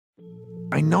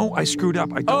I know I screwed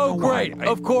up. I don't know why. Oh, great.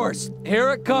 Of course.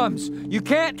 Here it comes. You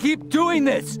can't keep doing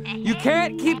this. You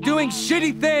can't keep doing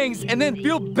shitty things and then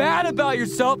feel bad about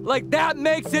yourself like that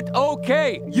makes it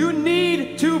okay. You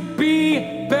need to be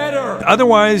better.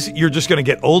 Otherwise, you're just gonna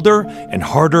get older and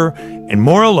harder and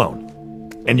more alone.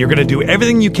 And you're gonna do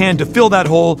everything you can to fill that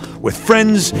hole with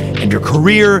friends and your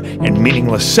career and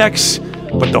meaningless sex,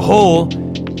 but the hole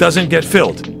doesn't get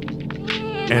filled.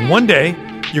 And one day,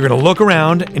 you're gonna look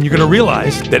around and you're gonna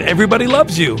realize that everybody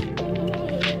loves you,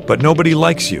 but nobody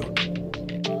likes you.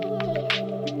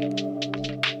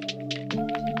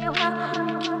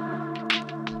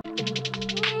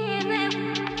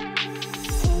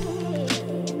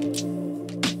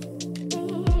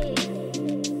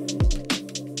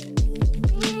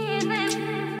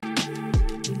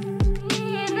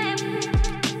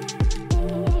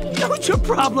 You know what your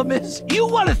problem is? You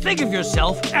want to think of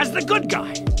yourself as the good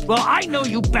guy. Well, I know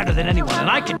you better than anyone, and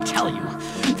I can tell you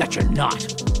that you're not.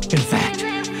 In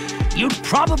fact, you'd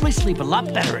probably sleep a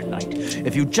lot better at night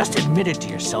if you just admitted to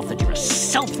yourself that you're a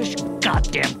selfish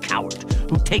goddamn coward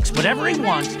who takes whatever he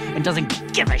wants and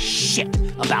doesn't give a shit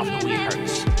about who he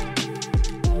hurts.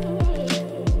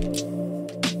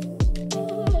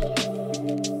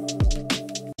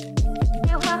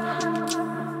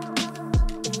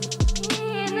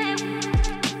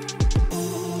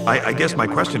 I guess my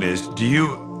question is, do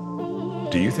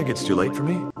you think it's too late for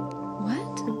me?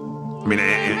 What? I mean,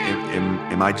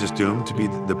 am I just doomed to be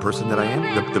the person that I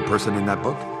am? The person in that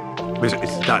book?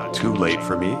 It's not too late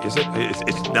for me, is it?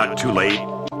 It's not too late.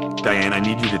 Diane, I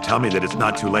need you to tell me that it's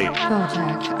not too late.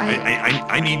 Bojack,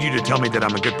 I need you to tell me that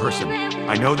I'm a good person.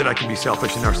 I know that I can be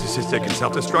selfish and narcissistic and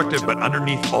self-destructive, but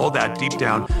underneath all that, deep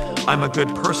down, I'm a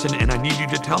good person, and I need you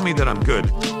to tell me that I'm good.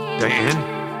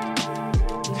 Diane?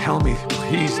 Tell me,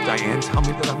 please, Diane, tell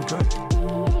me that I'm good.